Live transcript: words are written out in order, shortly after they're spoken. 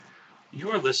You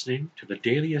are listening to the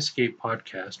Daily Escape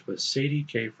Podcast with Sadie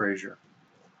K. Frazier.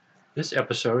 This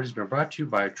episode has been brought to you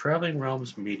by Traveling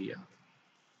Realms Media.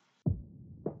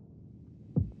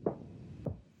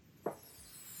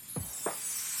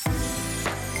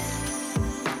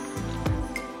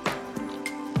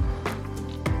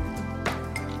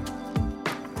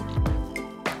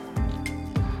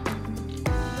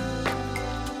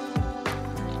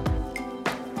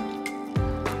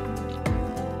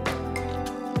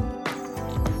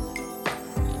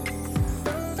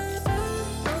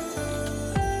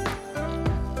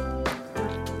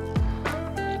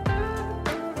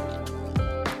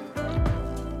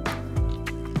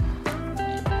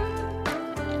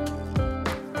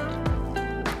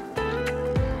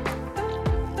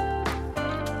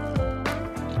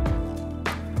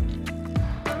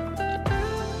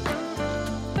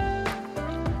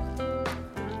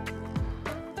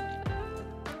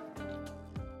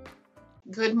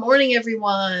 Good morning,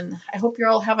 everyone. I hope you're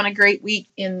all having a great week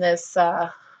in this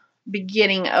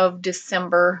beginning of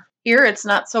December. Here, it's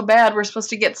not so bad. We're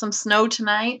supposed to get some snow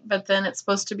tonight, but then it's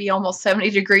supposed to be almost 70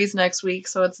 degrees next week,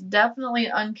 so it's definitely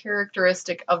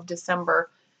uncharacteristic of December.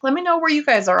 Let me know where you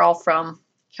guys are all from.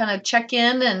 Kind of check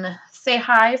in and say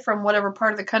hi from whatever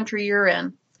part of the country you're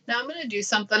in. Now, I'm going to do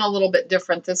something a little bit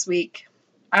different this week.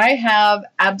 I have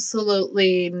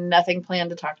absolutely nothing planned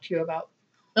to talk to you about.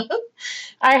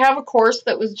 I have a course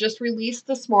that was just released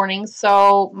this morning,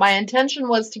 so my intention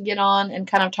was to get on and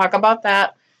kind of talk about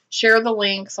that, share the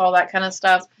links, all that kind of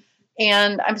stuff,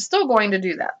 and I'm still going to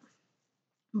do that.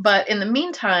 But in the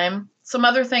meantime, some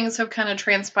other things have kind of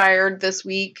transpired this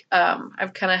week.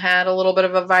 I've kind of had a little bit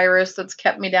of a virus that's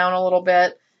kept me down a little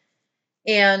bit,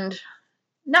 and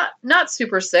not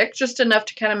super sick, just enough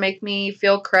to kind of make me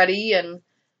feel cruddy and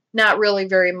not really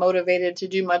very motivated to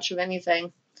do much of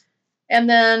anything. And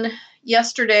then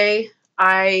yesterday,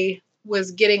 I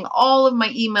was getting all of my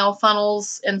email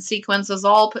funnels and sequences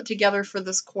all put together for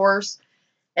this course,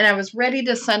 and I was ready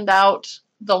to send out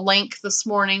the link this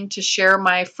morning to share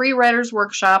my free writer's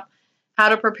workshop, how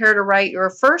to prepare to write your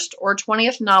first or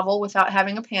 20th novel without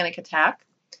having a panic attack.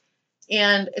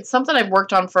 And it's something I've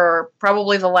worked on for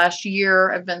probably the last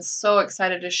year. I've been so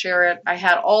excited to share it. I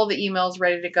had all the emails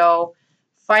ready to go.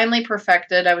 Finally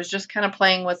perfected. I was just kind of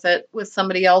playing with it with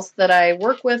somebody else that I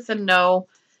work with and know,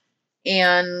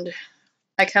 and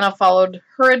I kind of followed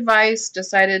her advice,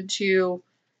 decided to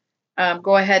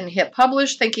go ahead and hit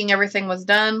publish, thinking everything was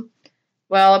done.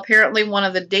 Well, apparently one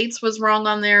of the dates was wrong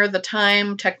on there, the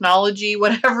time, technology,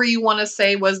 whatever you want to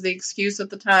say was the excuse at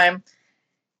the time,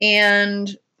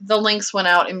 and the links went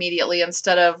out immediately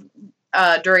instead of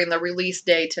during the release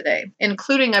day today,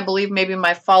 including, I believe, maybe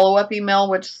my follow-up email,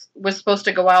 which was supposed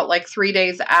to go out like 3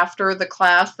 days after the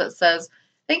class that says,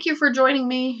 thank you for joining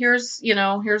me. Here's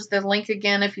the link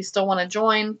again if you still want to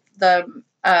join the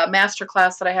master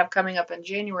class that I have coming up in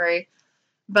January.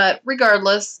 But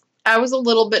regardless, I was a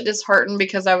little bit disheartened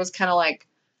because I was kind of like,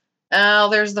 oh,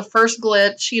 there's the first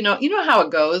glitch. You know how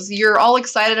it goes. You're all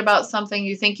excited about something.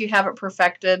 You think you have it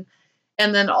perfected.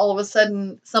 And then all of a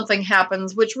sudden something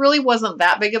happens, which really wasn't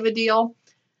that big of a deal.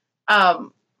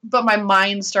 But my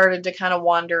mind started to kind of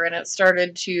wander, and it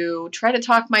started to try to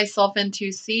talk myself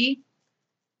into, see,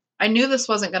 I knew this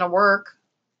wasn't going to work.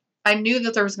 I knew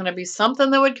that there was going to be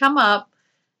something that would come up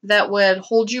that would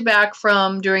hold you back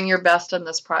from doing your best in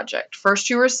this project. First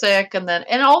you were sick, and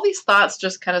all these thoughts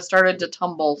just kind of started to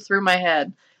tumble through my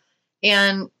head.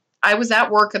 And I was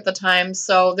at work at the time,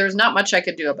 so there's not much I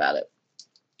could do about it.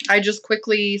 I just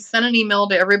quickly sent an email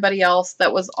to everybody else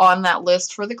that was on that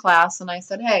list for the class, and I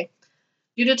said, hey,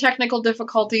 due to technical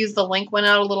difficulties, the link went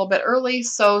out a little bit early,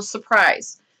 so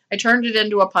surprise. I turned it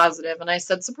into a positive, and I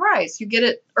said, surprise, you get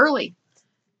it early.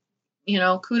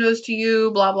 Kudos to you,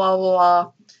 blah, blah,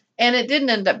 blah. And it didn't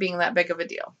end up being that big of a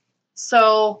deal.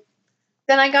 So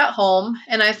then I got home,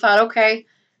 and I thought, okay,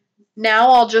 now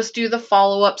I'll just do the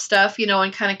follow-up stuff,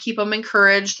 and kind of keep them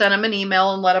encouraged, send them an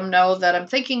email and let them know that I'm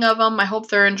thinking of them. I hope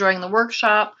they're enjoying the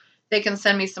workshop. They can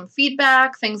send me some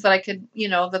feedback, things that I could,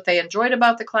 that they enjoyed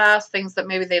about the class, things that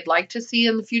maybe they'd like to see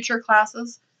in the future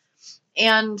classes.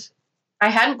 And I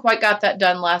hadn't quite got that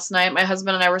done last night. My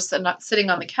husband and I were sitting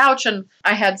on the couch, and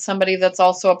I had somebody that's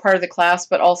also a part of the class,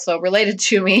 but also related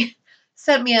to me,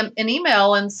 sent me an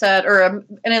email and said, or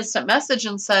an instant message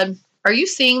and said, are you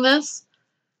seeing this?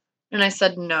 And I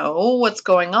said, no, what's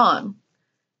going on?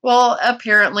 Well,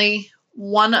 apparently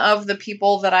one of the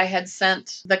people that I had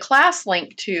sent the class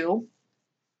link to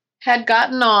had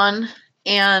gotten on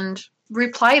and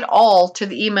replied all to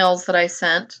the emails that I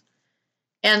sent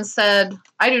and said,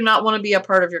 I do not want to be a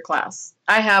part of your class.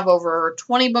 I have over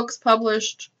 20 books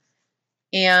published,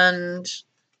 and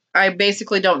I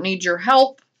basically don't need your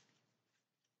help.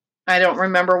 I don't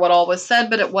remember what all was said,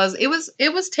 but it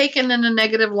was taken in a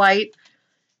negative light.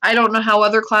 I don't know how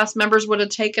other class members would have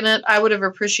taken it. I would have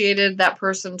appreciated that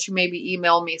person to maybe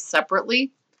email me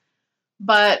separately.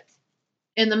 But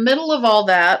in the middle of all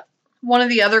that, one of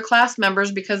the other class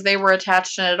members, because they were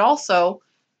attached in it also,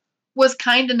 was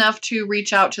kind enough to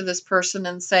reach out to this person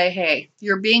and say, hey,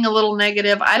 you're being a little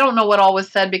negative. I don't know what all was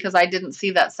said because I didn't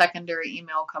see that secondary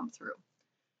email come through.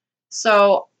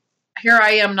 So here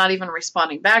I am not even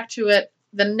responding back to it.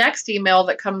 The next email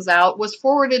that comes out was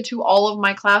forwarded to all of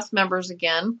my class members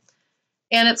again.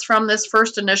 And it's from this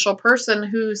first initial person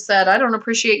who said, I don't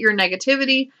appreciate your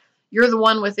negativity. You're the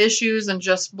one with issues, and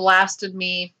just blasted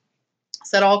me,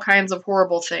 said all kinds of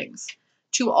horrible things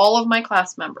to all of my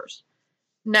class members.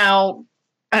 Now,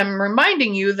 I'm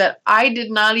reminding you that I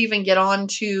did not even get on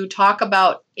to talk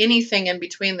about anything in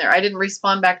between there. I didn't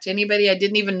respond back to anybody. I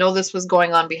didn't even know this was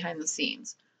going on behind the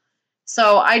scenes.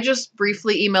 So I just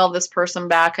briefly emailed this person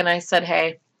back and I said,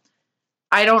 hey,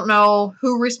 I don't know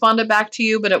who responded back to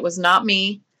you, but it was not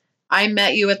me. I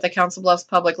met you at the Council Bluffs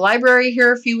Public Library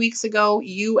here a few weeks ago.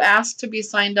 You asked to be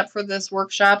signed up for this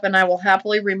workshop, and I will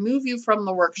happily remove you from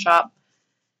the workshop.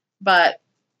 But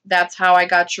that's how I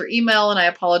got your email, and I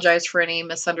apologize for any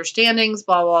misunderstandings,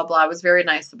 blah, blah, blah. I was very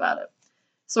nice about it.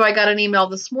 So I got an email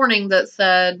this morning that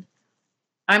said,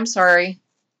 I'm sorry.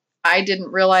 I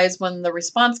didn't realize when the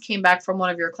response came back from one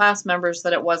of your class members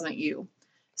that it wasn't you.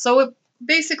 So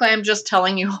basically, I'm just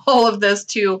telling you all of this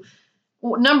to,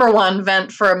 number one,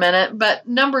 vent for a minute, but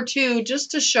number two,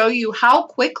 just to show you how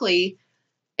quickly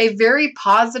a very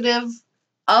positive,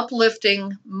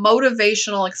 uplifting,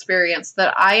 motivational experience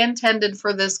that I intended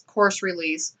for this course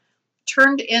release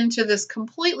turned into this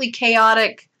completely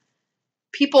chaotic,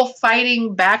 people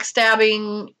fighting,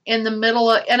 backstabbing in the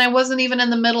middle of, and I wasn't even in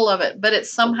the middle of it, but it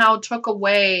somehow took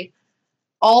away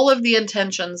all of the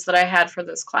intentions that I had for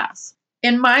this class.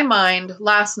 In my mind,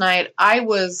 last night, I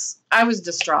was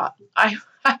distraught. I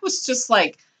was just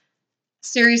like,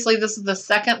 seriously, this is the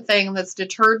second thing that's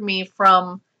deterred me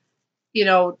from,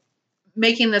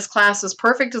 making this class as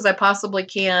perfect as I possibly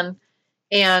can.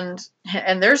 And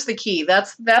there's the key.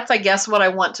 That's I guess what I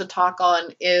want to talk on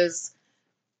is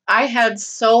I had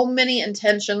so many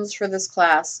intentions for this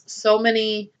class, so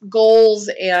many goals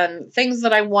and things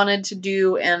that I wanted to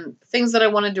do and things that I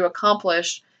wanted to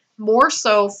accomplish, more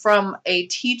so from a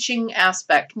teaching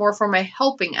aspect, more from a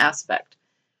helping aspect.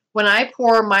 When I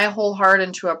pour my whole heart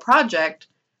into a project,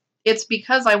 it's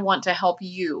because I want to help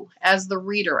you as the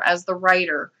reader, as the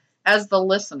writer, as the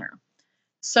listener.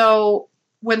 So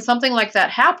when something like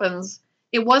that happens,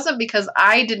 it wasn't because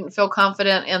I didn't feel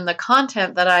confident in the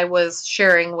content that I was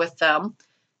sharing with them.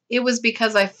 It was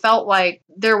because I felt like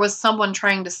there was someone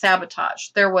trying to sabotage.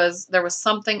 There was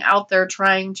something out there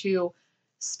trying to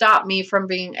stop me from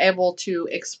being able to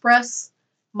express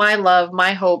my love,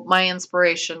 my hope, my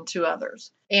inspiration to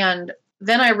others. And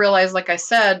then I realized, like I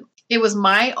said, it was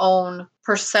my own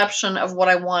perception of what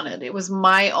I wanted. It was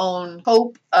my own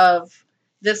hope of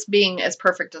this being as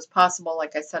perfect as possible,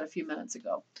 like I said a few minutes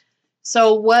ago.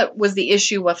 So what was the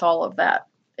issue with all of that?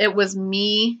 It was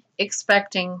me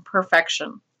expecting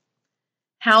perfection.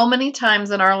 How many times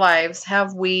in our lives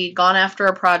have we gone after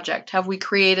a project? Have we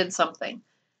created something?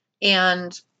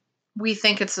 And we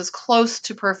think it's as close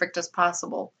to perfect as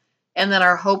possible. And then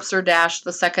our hopes are dashed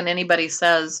the second anybody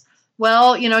says,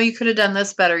 well, you could have done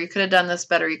this better. You could have done this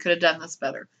better. You could have done this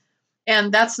better.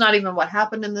 And that's not even what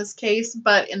happened in this case.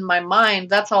 But in my mind,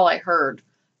 that's all I heard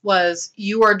was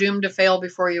you are doomed to fail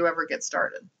before you ever get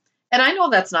started. And I know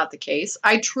that's not the case.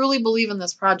 I truly believe in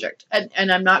this project,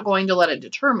 and I'm not going to let it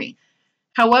deter me.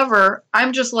 However,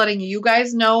 I'm just letting you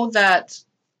guys know that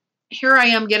here I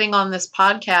am getting on this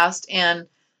podcast and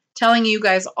telling you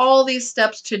guys all these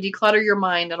steps to declutter your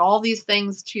mind and all these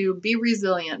things to be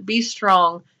resilient, be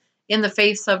strong in the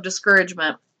face of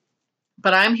discouragement.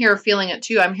 But I'm here feeling it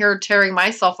too. I'm here tearing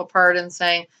myself apart and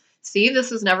saying, see,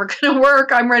 this is never going to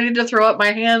work. I'm ready to throw up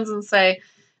my hands and say,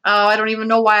 oh, I don't even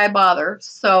know why I bother.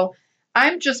 So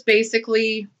I'm just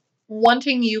basically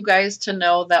wanting you guys to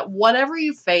know that whatever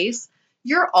you face,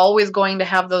 you're always going to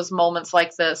have those moments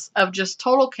like this of just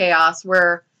total chaos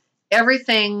where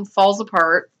everything falls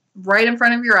apart right in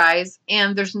front of your eyes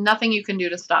and there's nothing you can do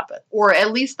to stop it. Or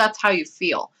at least that's how you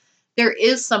feel. There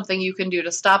is something you can do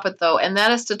to stop it, though, and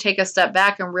that is to take a step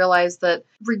back and realize that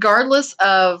regardless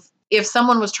of if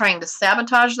someone was trying to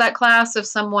sabotage that class,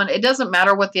 it doesn't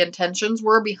matter what the intentions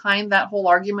were behind that whole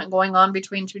argument going on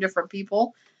between two different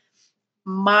people.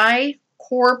 My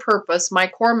core purpose, my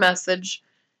core message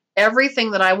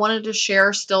Everything that I wanted to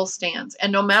share still stands.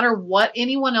 And no matter what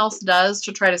anyone else does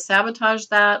to try to sabotage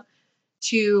that,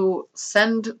 to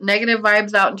send negative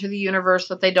vibes out into the universe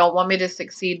that they don't want me to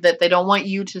succeed, that they don't want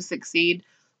you to succeed,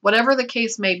 whatever the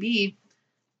case may be,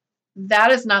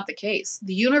 that is not the case.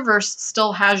 The universe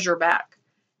still has your back.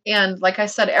 And like I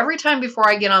said, every time before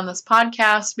I get on this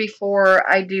podcast, before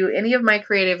I do any of my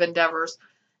creative endeavors,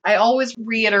 I always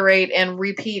reiterate and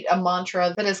repeat a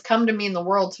mantra that has come to mean the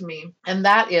world to me. And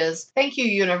that is, thank you,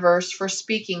 universe, for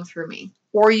speaking through me.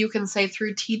 Or you can say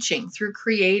through teaching, through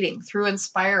creating, through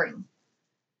inspiring,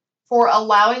 for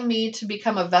allowing me to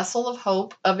become a vessel of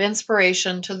hope, of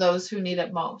inspiration to those who need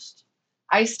it most.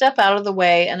 I step out of the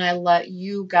way and I let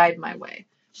you guide my way.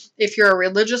 If you're a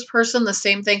religious person, the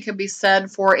same thing can be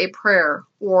said for a prayer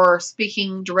or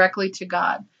speaking directly to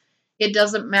God. It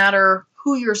doesn't matter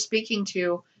who you're speaking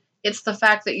to. It's the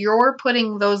fact that you're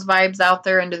putting those vibes out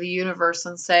there into the universe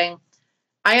and saying,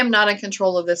 I am not in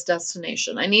control of this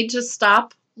destination. I need to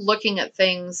stop looking at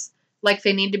things like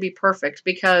they need to be perfect,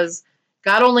 because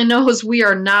God only knows we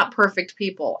are not perfect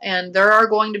people. And there are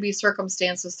going to be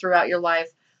circumstances throughout your life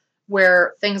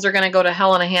where things are going to go to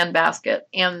hell in a handbasket.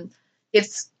 And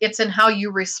it's in how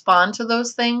you respond to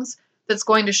those things that's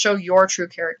going to show your true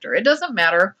character. It doesn't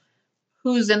matter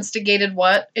who's instigated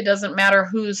what. It doesn't matter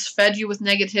who's fed you with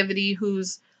negativity,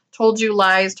 who's told you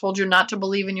lies, told you not to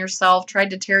believe in yourself, tried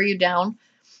to tear you down.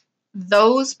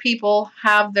 Those people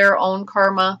have their own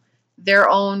karma, their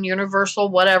own universal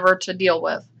whatever to deal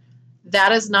with.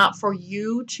 That is not for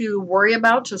you to worry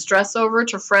about, to stress over,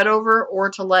 to fret over,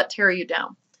 or to let tear you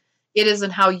down. It is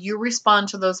in how you respond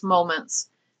to those moments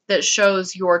that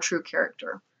shows your true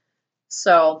character.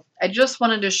 So I just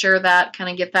wanted to share that, kind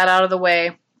of get that out of the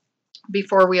way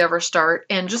before we ever start,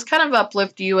 and just kind of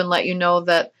uplift you and let you know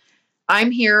that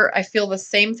I'm here. I feel the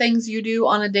same things you do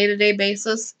on a day-to-day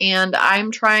basis, and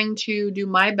I'm trying to do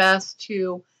my best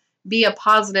to be a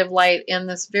positive light in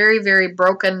this very, very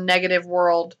broken, negative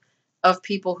world of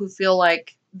people who feel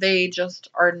like they just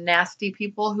are nasty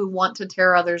people who want to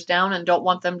tear others down and don't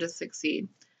want them to succeed.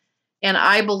 And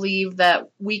I believe that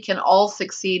we can all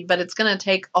succeed, but it's going to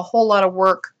take a whole lot of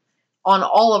work on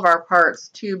all of our parts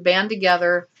to band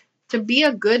together, to be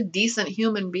a good, decent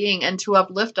human being, and to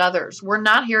uplift others. We're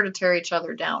not here to tear each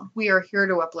other down. We are here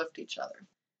to uplift each other.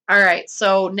 All right,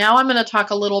 so now I'm going to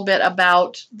talk a little bit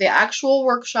about the actual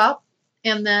workshop,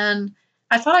 and then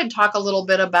I thought I'd talk a little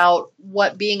bit about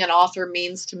what being an author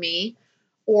means to me,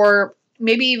 or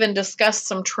maybe even discuss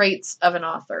some traits of an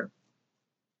author.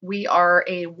 We are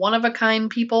a one-of-a-kind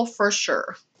people for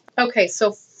sure. Okay,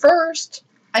 so first,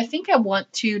 I think I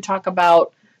want to talk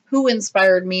about who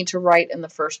inspired me to write in the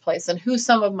first place and who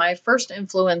some of my first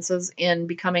influences in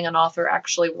becoming an author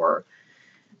actually were.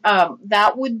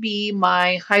 That would be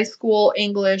my high school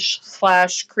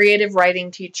English/creative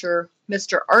writing teacher,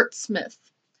 Mr. Art Smith.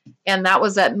 And that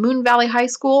was at Moon Valley High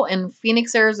School in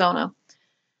Phoenix, Arizona.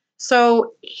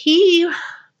 So he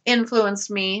influenced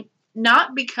me,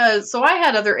 not because, so I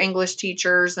had other English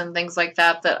teachers and things like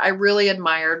that I really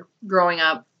admired growing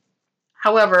up.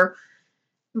 However,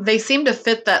 they seemed to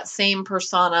fit that same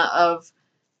persona of,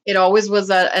 it always was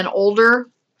an older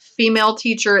female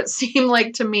teacher, it seemed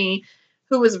like to me,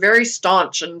 who was very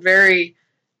staunch and very,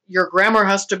 your grammar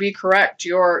has to be correct,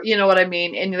 you know what I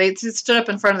mean? And they stood up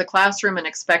in front of the classroom and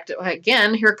expected,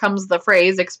 again, here comes the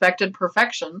phrase, expected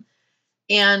perfection.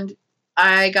 And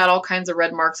I got all kinds of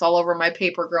red marks all over my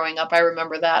paper growing up. I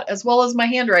remember that, as well as my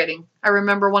handwriting. I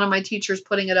remember one of my teachers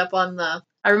putting it up on the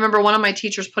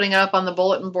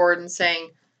bulletin board and saying,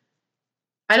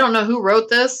 I don't know who wrote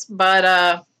this,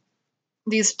 but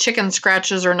these chicken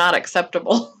scratches are not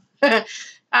acceptable.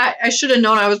 I should have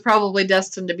known I was probably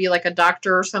destined to be like a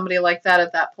doctor or somebody like that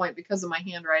at that point because of my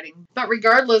handwriting. But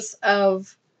regardless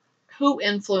of who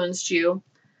influenced you,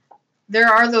 there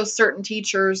are those certain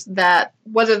teachers that,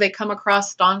 whether they come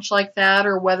across staunch like that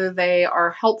or whether they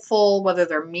are helpful, whether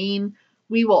they're mean,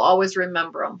 we will always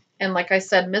remember them. And like I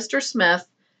said, Mr. Smith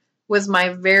was my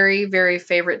very, very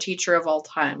favorite teacher of all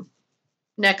time,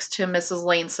 next to Mrs.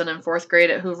 Laneson in 4th grade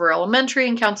at Hoover Elementary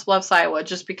in Council Bluffs, Iowa,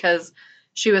 just because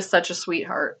she was such a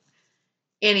sweetheart.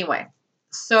 Anyway,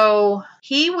 so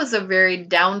he was a very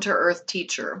down-to-earth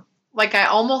teacher. Like, I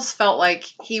almost felt like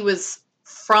he was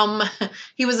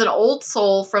an old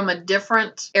soul from a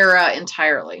different era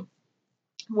entirely.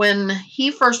 When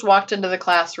he first walked into the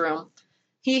classroom,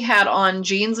 he had on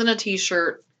jeans and a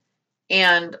t-shirt,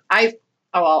 and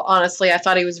honestly, I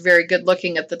thought he was very good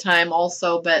looking at the time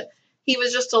also, but he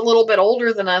was just a little bit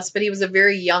older than us, but he was a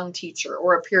very young teacher,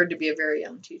 or appeared to be a very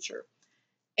young teacher.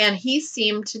 And he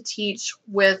seemed to teach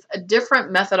with a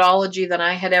different methodology than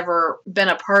I had ever been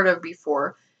a part of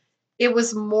before. it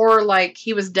was more like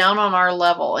he was down on our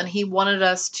level and he wanted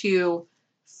us to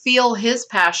feel his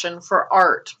passion for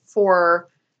art, for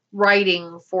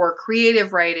writing, for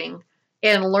creative writing,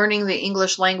 and learning the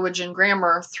English language and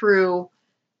grammar through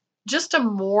just a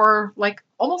more like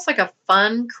almost like a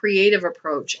fun, creative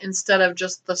approach instead of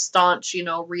just the staunch,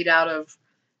 read out of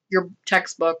your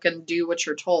textbook and do what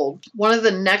you're told. One of the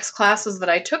next classes that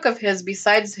I took of his,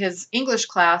 besides his English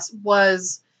class,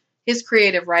 was his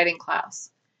creative writing class.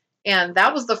 And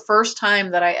that was the first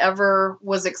time that I ever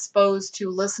was exposed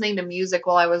to listening to music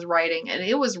while I was writing. And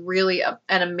it was really an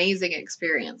amazing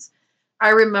experience. I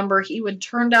remember he would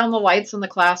turn down the lights in the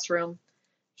classroom.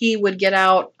 He would get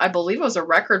out, I believe it was a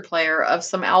record player of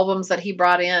some albums that he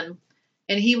brought in.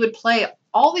 And he would play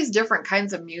all these different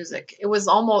kinds of music. It was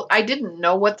almost, I didn't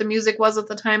know what the music was at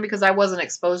the time because I wasn't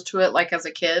exposed to it like as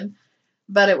a kid.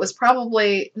 But it was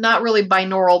probably not really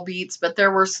binaural beats, but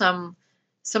there were some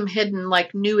hidden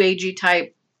like new agey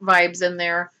type vibes in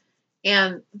there,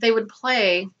 and they would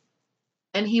play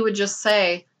and he would just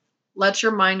say, let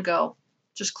your mind go,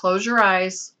 just close your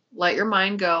eyes, let your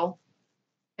mind go,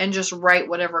 and just write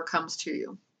whatever comes to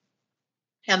you.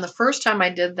 And the first time I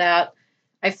did that,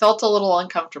 I felt a little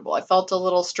uncomfortable. I felt a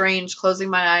little strange closing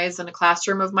my eyes in a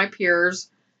classroom of my peers.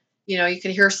 You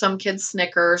could hear some kids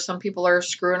snicker, some people are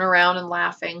screwing around and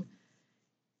laughing.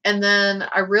 And then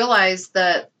I realized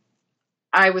that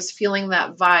I was feeling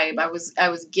that vibe. I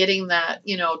was getting that,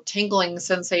 tingling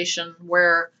sensation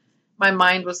where my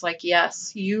mind was like,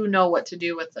 yes, you know what to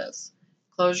do with this.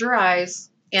 Close your eyes.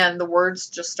 And the words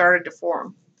just started to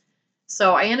form.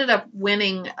 So I ended up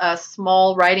winning a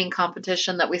small writing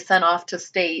competition that we sent off to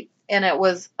state. And it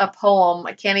was a poem.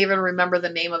 I can't even remember the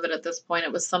name of it at this point.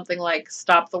 It was something like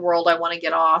Stop the World, I Want to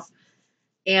Get Off.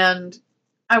 And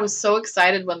I was so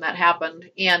excited when that happened.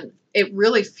 And it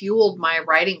really fueled my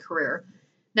writing career.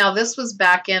 Now, this was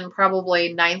back in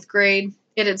probably ninth grade.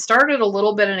 It had started a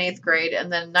little bit in 8th grade,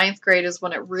 and then ninth grade is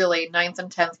when it really, ninth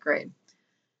and 10th grade.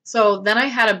 So then I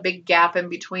had a big gap in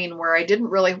between where I didn't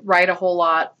really write a whole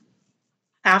lot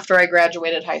after I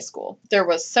graduated high school. There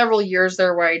was several years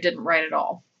there where I didn't write at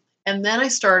all. And then I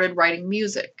started writing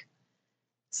music.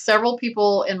 Several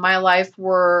people in my life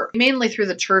were, mainly through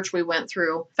the church we went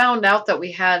through, found out that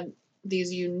we had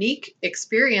these unique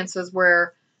experiences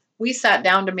where we sat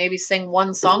down to maybe sing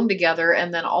one song together,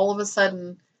 and then all of a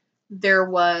sudden there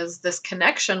was this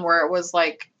connection where it was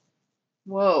like,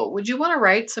 whoa, would you want to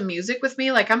write some music with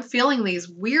me? Like, I'm feeling these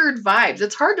weird vibes.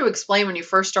 It's hard to explain when you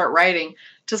first start writing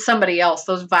to somebody else,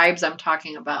 those vibes I'm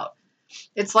talking about.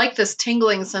 It's like this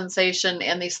tingling sensation,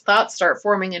 and these thoughts start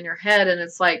forming in your head, and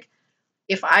it's like,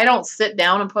 if I don't sit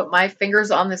down and put my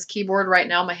fingers on this keyboard right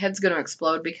now, my head's going to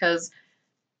explode, because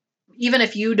even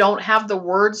if you don't have the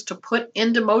words to put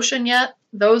into motion yet,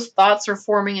 those thoughts are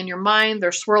forming in your mind,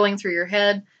 they're swirling through your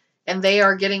head, and they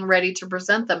are getting ready to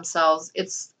present themselves.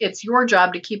 It's your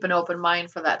job to keep an open mind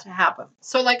for that to happen.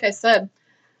 So like I said,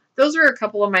 those are a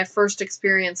couple of my first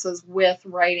experiences with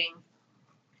writing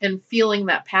and feeling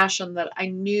that passion that I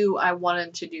knew I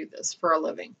wanted to do this for a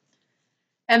living.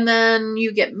 And then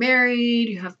you get married,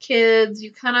 you have kids,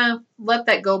 you kind of let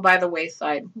that go by the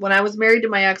wayside. When I was married to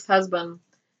my ex-husband,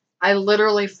 I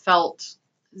literally felt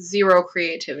zero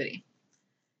creativity.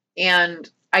 And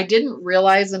I didn't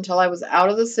realize until I was out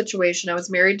of the situation. I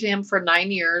was married to him for 9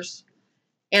 years.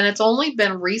 And it's only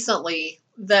been recently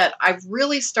that I've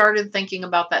really started thinking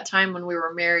about that time when we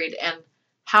were married and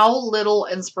how little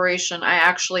inspiration I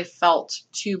actually felt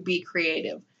to be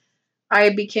creative. I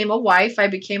became a wife, I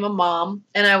became a mom,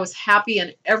 and I was happy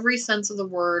in every sense of the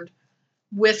word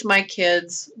with my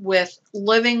kids, with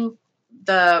living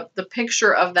the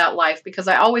picture of that life, because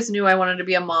I always knew I wanted to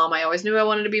be a mom. I always knew I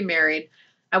wanted to be married.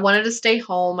 I wanted to stay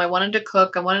home. I wanted to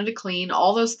cook. I wanted to clean,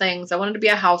 all those things. I wanted to be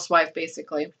a housewife,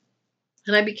 basically.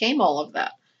 And I became all of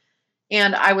that.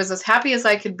 And I was as happy as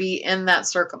I could be in that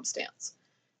circumstance.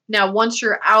 Now, once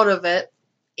you're out of it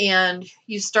and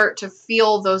you start to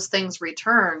feel those things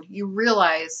return, you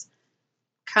realize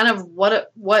kind of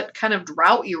what kind of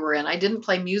drought you were in. I didn't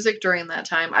play music during that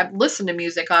time. I listened to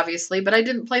music, obviously, but I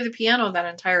didn't play the piano that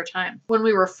entire time. When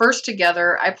we were first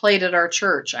together, I played at our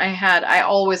church. I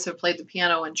always have played the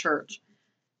piano in church.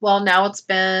 Well, now it's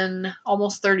been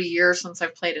almost 30 years since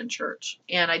I've played in church,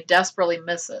 and I desperately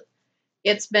miss it.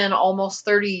 It's been almost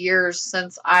 30 years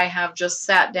since I have just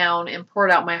sat down and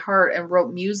poured out my heart and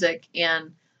wrote music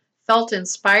and felt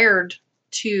inspired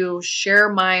to share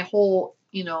my whole,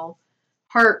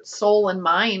 heart, soul, and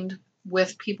mind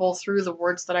with people through the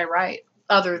words that I write,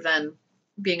 other than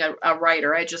being a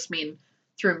writer. I just mean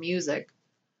through music.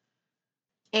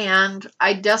 And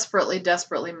I desperately,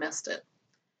 desperately missed it.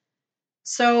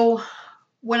 So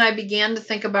when I began to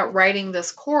think about writing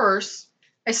this course,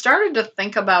 I started to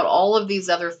think about all of these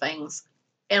other things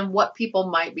and what people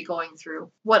might be going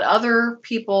through, what other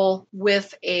people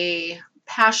with a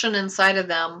passion inside of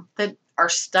them that are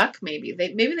stuck maybe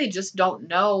they just don't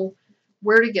know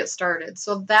where to get started.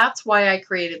 So that's why I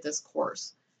created this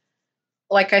course.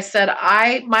 Like I said,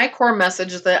 my core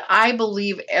message is that I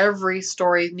believe every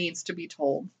story needs to be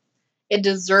told. It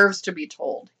deserves to be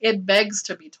told. It begs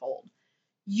to be told.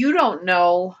 You don't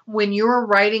know when you're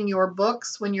writing your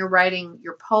books, when you're writing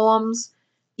your poems,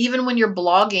 even when you're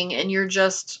blogging and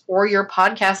or you're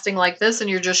podcasting like this and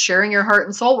you're just sharing your heart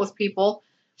and soul with people,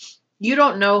 you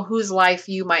don't know whose life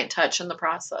you might touch in the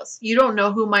process. You don't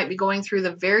know who might be going through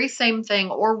the very same thing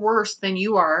or worse than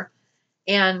you are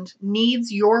and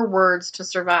needs your words to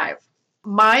survive.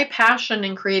 My passion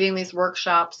in creating these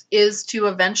workshops is to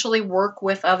eventually work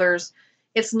with others.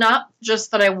 It's not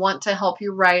just that I want to help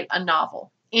you write a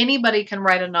novel. Anybody can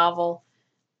write a novel,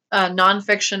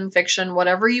 nonfiction, fiction,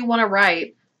 whatever you want to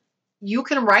write. You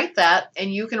can write that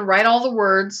and you can write all the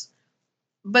words,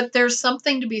 but there's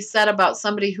something to be said about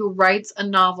somebody who writes a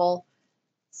novel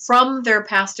from their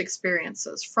past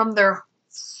experiences, from their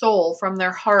soul, from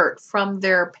their heart, from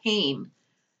their pain.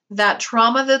 That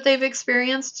trauma that they've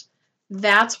experienced,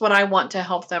 that's what I want to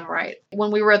help them write.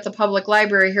 When we were at the public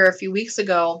library here a few weeks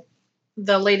ago,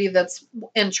 the lady that's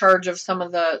in charge of some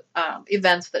of the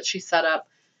events that she set up,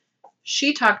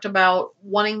 she talked about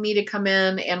wanting me to come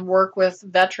in and work with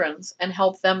veterans and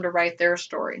help them to write their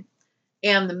story.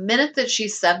 And the minute that she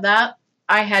said that,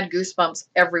 I had goosebumps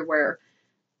everywhere.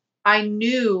 I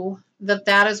knew that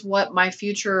that is what my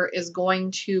future is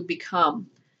going to become.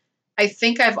 I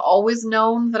think I've always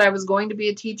known that I was going to be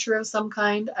a teacher of some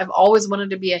kind. I've always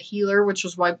wanted to be a healer, which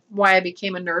was why I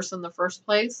became a nurse in the first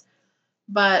place.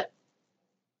 But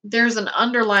there's an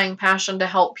underlying passion to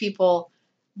help people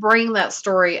bring that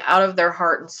story out of their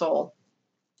heart and soul.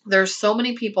 There's so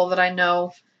many people that I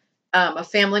know, a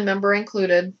family member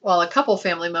included, well, a couple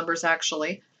family members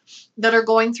actually, that are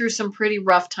going through some pretty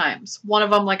rough times. One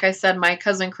of them, like I said, my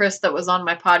cousin Chris that was on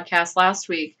my podcast last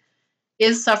week,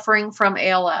 is suffering from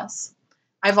ALS.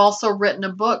 I've also written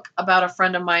a book about a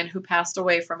friend of mine who passed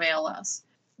away from ALS.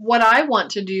 What I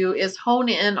want to do is hone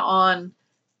in on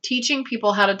teaching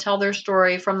people how to tell their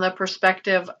story from the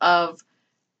perspective of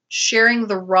sharing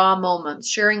the raw moments,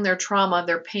 sharing their trauma,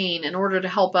 their pain in order to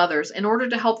help others, in order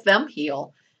to help them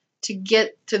heal, to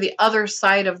get to the other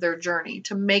side of their journey,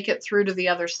 to make it through to the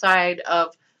other side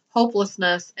of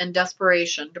hopelessness and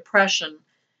desperation, depression.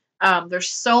 There's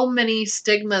so many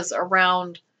stigmas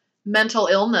around mental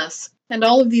illness and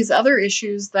all of these other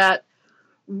issues that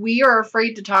we are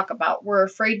afraid to talk about. We're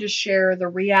afraid to share the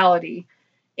reality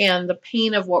and the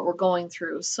pain of what we're going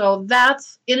through. So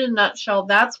that's, in a nutshell,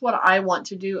 that's what I want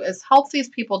to do, is help these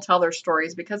people tell their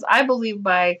stories, because I believe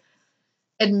by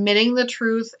admitting the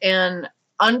truth and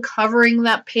uncovering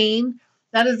that pain,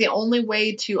 that is the only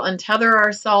way to untether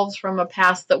ourselves from a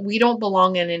past that we don't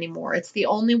belong in anymore. It's the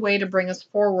only way to bring us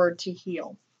forward to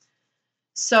heal.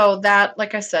 So that,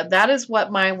 like I said, that is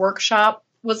what my workshop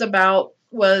was about,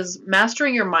 was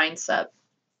mastering your mindset,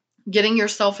 getting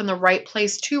yourself in the right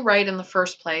place to write in the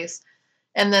first place.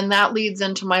 And then that leads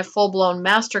into my full-blown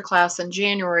masterclass in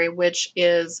January, which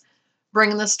is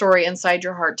bringing the story inside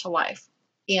your heart to life.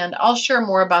 And I'll share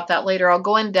more about that later. I'll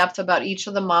go in depth about each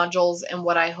of the modules and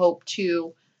what I hope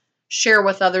to share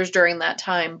with others during that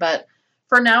time. But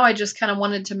for now, I just kind of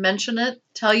wanted to mention it,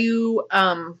 tell you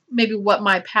maybe what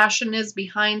my passion is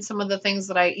behind some of the things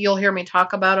that you'll hear me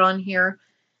talk about on here.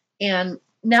 And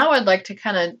now I'd like to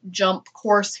kind of jump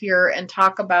course here and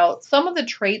talk about some of the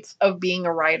traits of being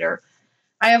a writer.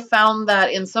 I have found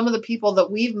that in some of the people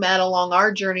that we've met along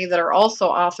our journey that are also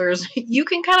authors, you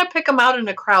can kind of pick them out in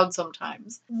a crowd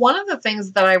sometimes. One of the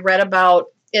things that I read about,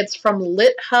 it's from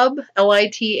LitHub,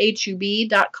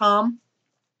 LITHUB.com,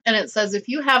 and it says, if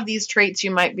you have these traits, you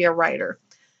might be a writer.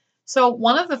 So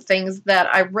one of the things that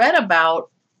I read about,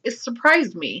 it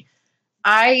surprised me.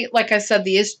 Like I said,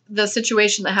 the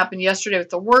situation that happened yesterday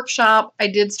with the workshop, I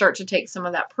did start to take some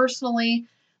of that personally.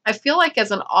 I feel like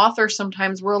as an author,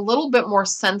 sometimes we're a little bit more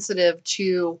sensitive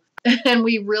to, and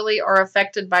we really are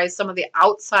affected by some of the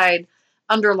outside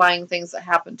underlying things that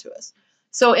happen to us.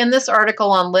 So in this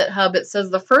article on LitHub, it says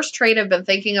the first trait I've been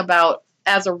thinking about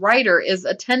as a writer is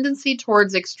a tendency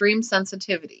towards extreme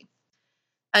sensitivity.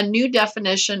 A new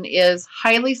definition is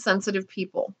highly sensitive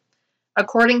people.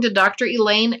 According to Dr.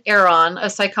 Elaine Aren, a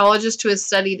psychologist who has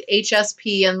studied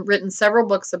HSP and written several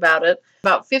books about it,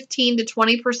 about 15 to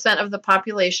 20% of the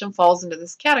population falls into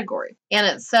this category. And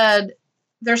it said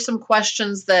there's some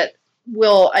questions that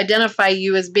will identify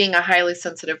you as being a highly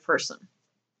sensitive person.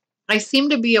 I seem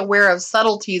to be aware of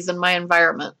subtleties in my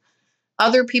environment.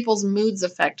 Other people's moods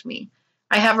affect me.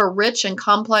 I have a rich and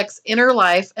complex inner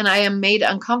life, and I am made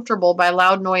uncomfortable by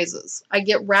loud noises. I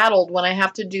get rattled when I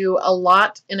have to do a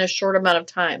lot in a short amount of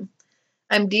time.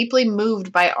 I'm deeply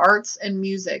moved by arts and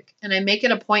music, and I make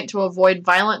it a point to avoid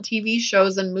violent TV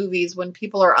shows and movies when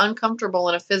people are uncomfortable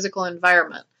in a physical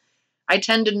environment. I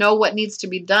tend to know what needs to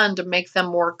be done to make them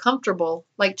more comfortable,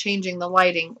 like changing the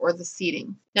lighting or the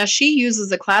seating. Now, she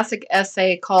uses a classic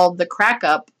essay called The Crack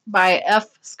Up by F.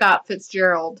 Scott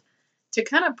Fitzgerald to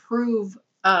kind of prove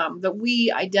that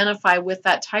we identify with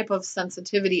that type of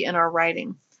sensitivity in our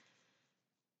writing.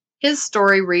 His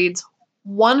story reads,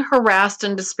 "One harassed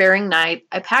and despairing night,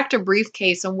 I packed a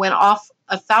briefcase and went off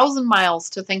 1,000 miles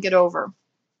to think it over.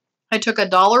 I took a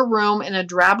 $1 room in a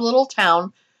drab little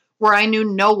town where I knew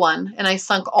no one, and I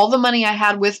sunk all the money I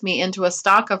had with me into a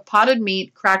stock of potted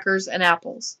meat, crackers, and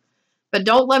apples. But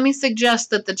don't let me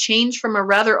suggest that the change from a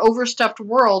rather overstuffed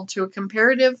world to a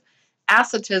comparative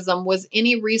asceticism was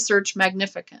any research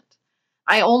magnificent.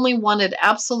 I only wanted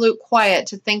absolute quiet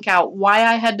to think out why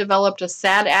I had developed a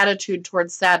sad attitude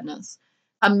towards sadness,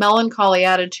 a melancholy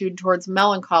attitude towards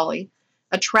melancholy,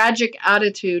 a tragic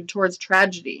attitude towards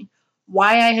tragedy,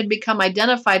 why I had become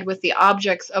identified with the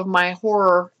objects of my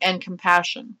horror and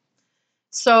compassion."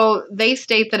 So they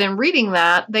state that in reading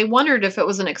that, they wondered if it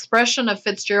was an expression of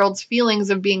Fitzgerald's feelings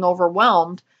of being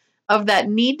overwhelmed, of that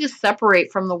need to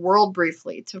separate from the world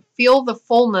briefly, to feel the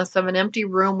fullness of an empty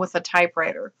room with a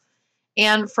typewriter.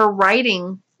 And for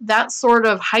writing, that sort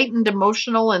of heightened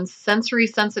emotional and sensory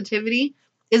sensitivity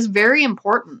is very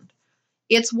important.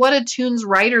 It's what attunes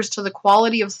writers to the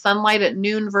quality of sunlight at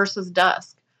noon versus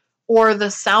dusk, or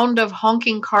the sound of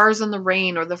honking cars in the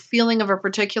rain, or the feeling of a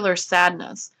particular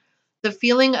sadness. The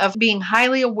feeling of being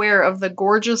highly aware of the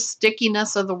gorgeous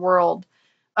stickiness of the world,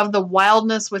 of the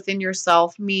wildness within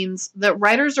yourself, means that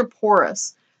writers are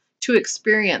porous to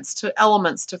experience, to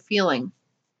elements, to feeling.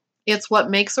 It's what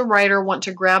makes a writer want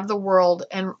to grab the world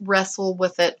and wrestle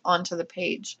with it onto the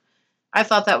page. I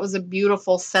thought that was a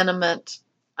beautiful sentiment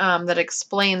that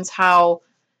explains how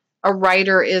a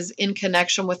writer is in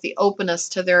connection with the openness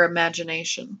to their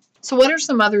imagination. So, what are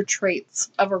some other traits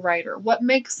of a writer? What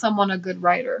makes someone a good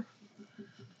writer?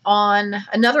 On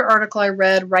another article I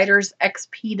read,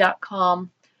 writersxp.com,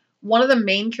 one of the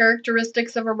main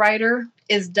characteristics of a writer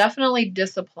is definitely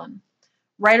discipline.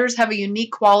 Writers have a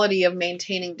unique quality of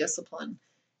maintaining discipline.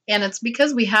 And it's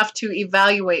because we have to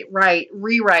evaluate,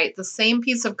 rewrite the same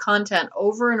piece of content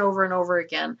over and over and over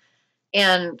again.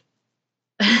 And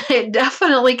it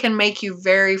definitely can make you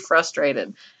very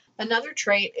frustrated. Another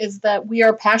trait is that we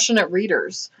are passionate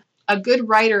readers. A good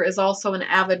writer is also an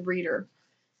avid reader.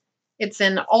 It's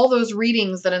in all those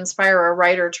readings that inspire a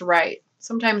writer to write.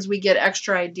 Sometimes we get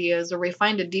extra ideas, or we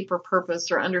find a deeper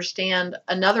purpose, or understand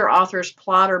another author's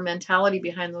plot or mentality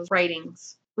behind those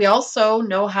writings. We also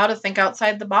know how to think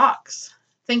outside the box.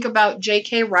 Think about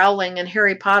J.K. Rowling and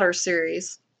Harry Potter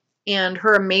series and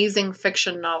her amazing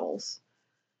fiction novels.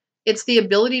 It's the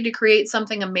ability to create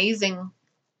something amazing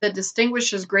that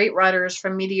distinguishes great writers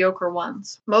from mediocre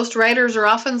ones. Most writers are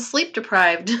often sleep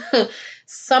deprived.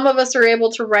 Some of us are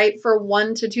able to write for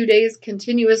 1 to 2 days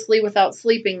continuously without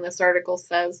sleeping, this article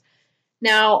says.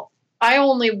 Now, I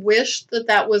only wish that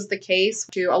that was the case.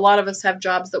 A lot of us have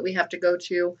jobs that we have to go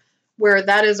to where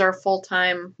that is our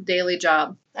full-time daily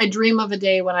job. I dream of a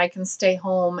day when I can stay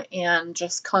home and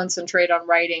just concentrate on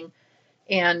writing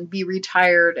and be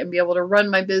retired and be able to run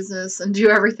my business and do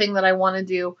everything that I want to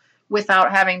do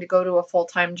without having to go to a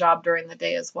full-time job during the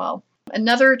day as well.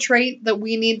 Another trait that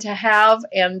we need to have,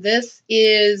 and this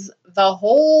is the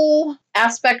whole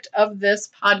aspect of this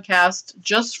podcast,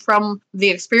 just from the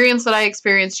experience that I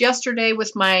experienced yesterday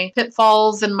with my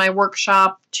pitfalls in my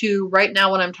workshop to right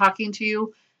now when I'm talking to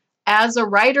you. As a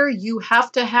writer, you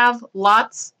have to have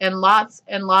lots and lots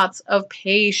and lots of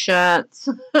patience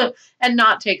and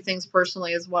not take things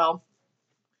personally as well.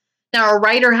 Now, a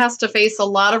writer has to face a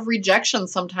lot of rejection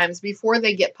sometimes before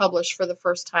they get published for the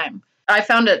first time. I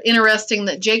found it interesting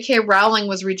that J.K. Rowling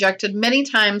was rejected many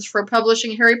times for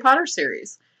publishing Harry Potter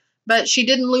series, but she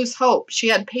didn't lose hope. She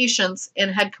had patience and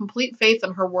had complete faith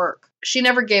in her work. She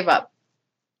never gave up.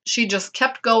 She just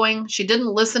kept going. She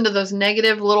didn't listen to those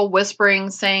negative little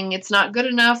whisperings saying, it's not good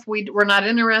enough, we're not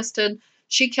interested.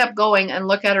 She kept going, and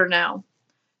look at her now.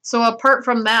 So apart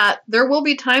from that, there will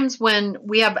be times when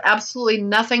we have absolutely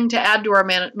nothing to add to our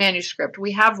manuscript.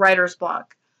 We have writer's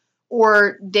block.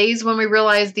 Or days when we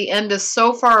realize the end is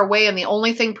so far away and the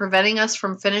only thing preventing us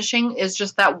from finishing is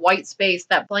just that white space,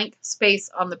 that blank space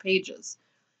on the pages.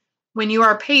 When you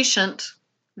are patient,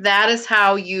 that is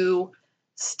how you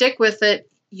stick with it.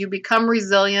 you become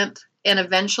resilient, and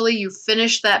eventually you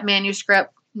finish that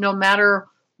manuscript no matter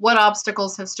what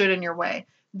obstacles have stood in your way.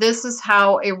 This is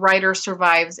how a writer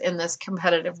survives in this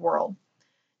competitive world.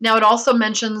 Now, it also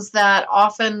mentions that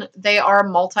often they are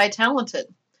multi-talented.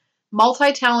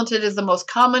 Multi-talented is the most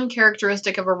common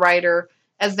characteristic of a writer,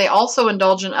 as they also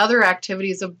indulge in other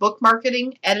activities of book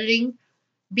marketing, editing,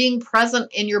 being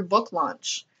present in your book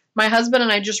launch. My husband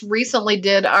and I just recently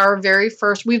did our very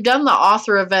first, we've done the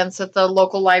author events at the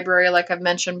local library, like I've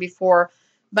mentioned before,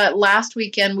 but last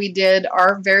weekend we did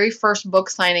our very first book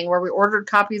signing where we ordered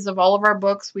copies of all of our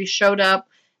books. We showed up,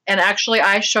 and actually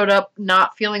I showed up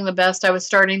not feeling the best. I was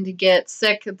starting to get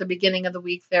sick at the beginning of the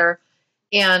week there,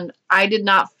 and I did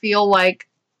not feel like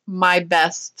my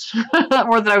best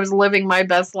or that I was living my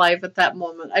best life at that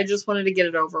moment. I just wanted to get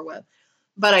it over with.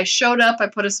 But I showed up, I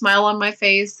put a smile on my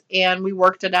face, and we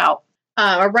worked it out.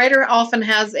 A writer often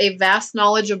has a vast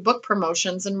knowledge of book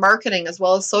promotions and marketing, as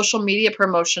well as social media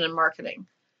promotion and marketing.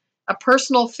 A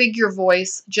personal figure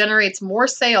voice generates more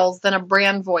sales than a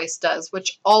brand voice does,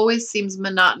 which always seems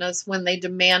monotonous when they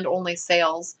demand only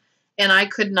sales. And I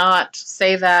could not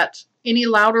say that any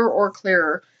louder or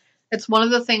clearer. It's one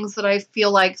of the things that I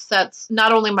feel like sets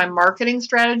not only my marketing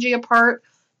strategy apart,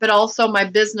 but also my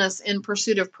business in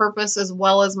pursuit of purpose, as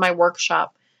well as my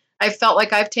workshop. I felt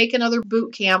like I've taken other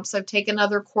boot camps, I've taken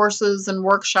other courses and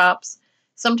workshops.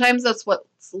 Sometimes that's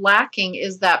what's lacking,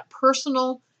 is that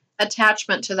personal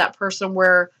attachment to that person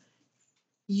where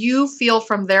you feel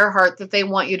from their heart that they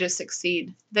want you to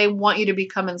succeed. They want you to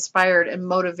become inspired and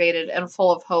motivated and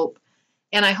full of hope.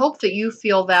 And I hope that you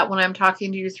feel that when I'm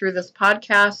talking to you through this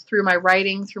podcast, through my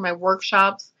writing, through my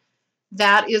workshops.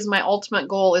 That is my ultimate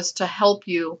goal, is to help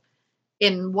you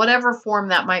in whatever form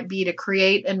that might be to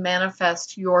create and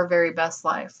manifest your very best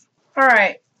life. All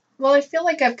right. Well, I feel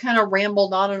like I've kind of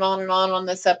rambled on and on and on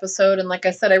this episode. And like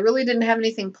I said, I really didn't have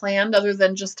anything planned other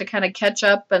than just to kind of catch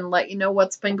up and let you know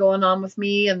what's been going on with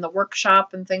me and the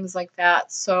workshop and things like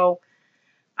that. So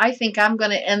I think I'm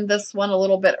going to end this one a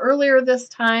little bit earlier this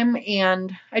time.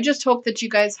 And I just hope that you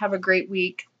guys have a great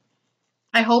week.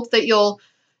 I hope that you'll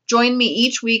join me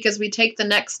each week as we take the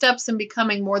next steps in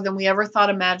becoming more than we ever thought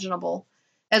imaginable,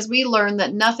 as we learn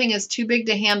that nothing is too big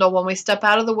to handle when we step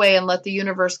out of the way and let the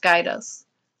universe guide us.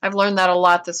 I've learned that a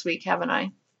lot this week, haven't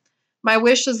I? My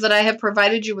wish is that I have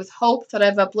provided you with hope, that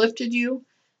I've uplifted you,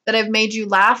 that I've made you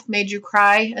laugh, made you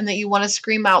cry, and that you want to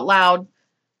scream out loud.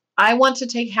 I want to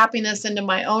take happiness into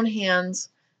my own hands.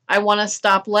 I want to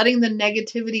stop letting the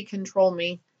negativity control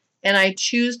me. And I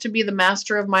choose to be the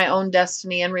master of my own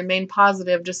destiny and remain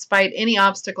positive despite any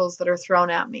obstacles that are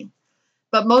thrown at me.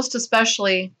 But most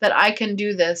especially, that I can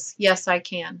do this. Yes, I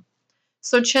can.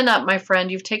 So chin up, my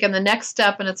friend. You've taken the next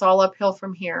step and it's all uphill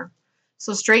from here.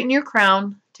 So straighten your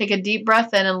crown, take a deep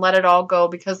breath in and let it all go,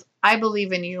 because I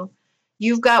believe in you.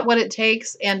 You've got what it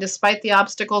takes, and despite the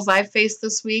obstacles I've faced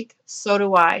this week, so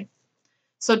do I.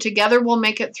 So together we'll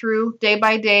make it through day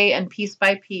by day and piece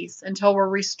by piece until we're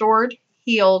restored,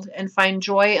 healed, and find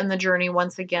joy in the journey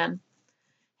once again.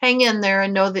 Hang in there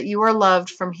and know that you are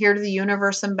loved from here to the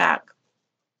universe and back.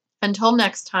 Until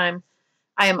next time,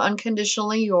 I am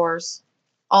unconditionally yours.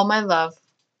 All my love,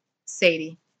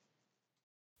 Sadie.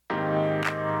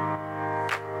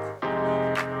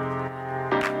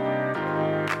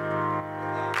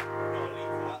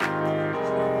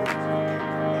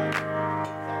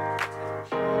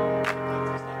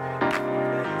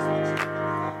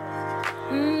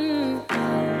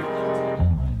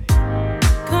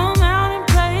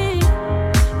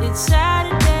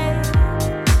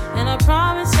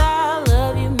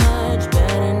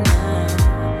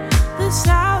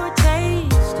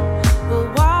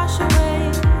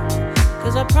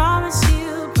 I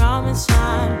promise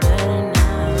I'm better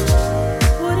now.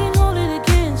 Wouldn't hold it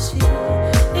against you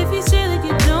if you say that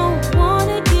you don't want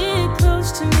to get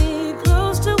close to me,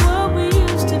 close to what we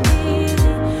used to be.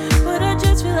 But I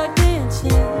just feel like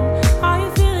dancing. Are you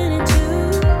feeling it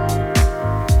too?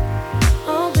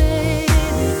 Oh baby,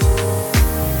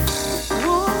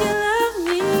 won't you love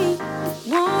me?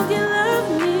 Won't you love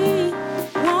me?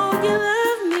 Won't you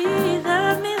love me?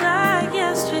 Love me like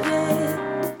yesterday.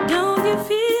 Don't you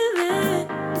feel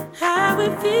how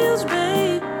it feels,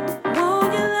 babe?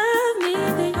 Won't you love me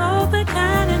the open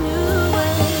kind of new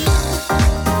way?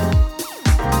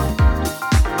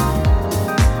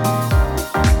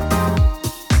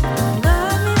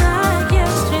 Love me like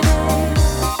yesterday.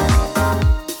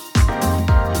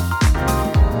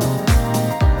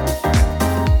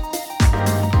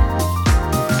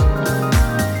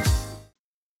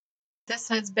 This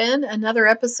has been another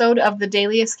episode of the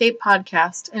Daily Escape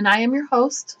Podcast, and I am your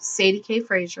host, Sadie K.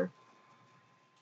 Frazier.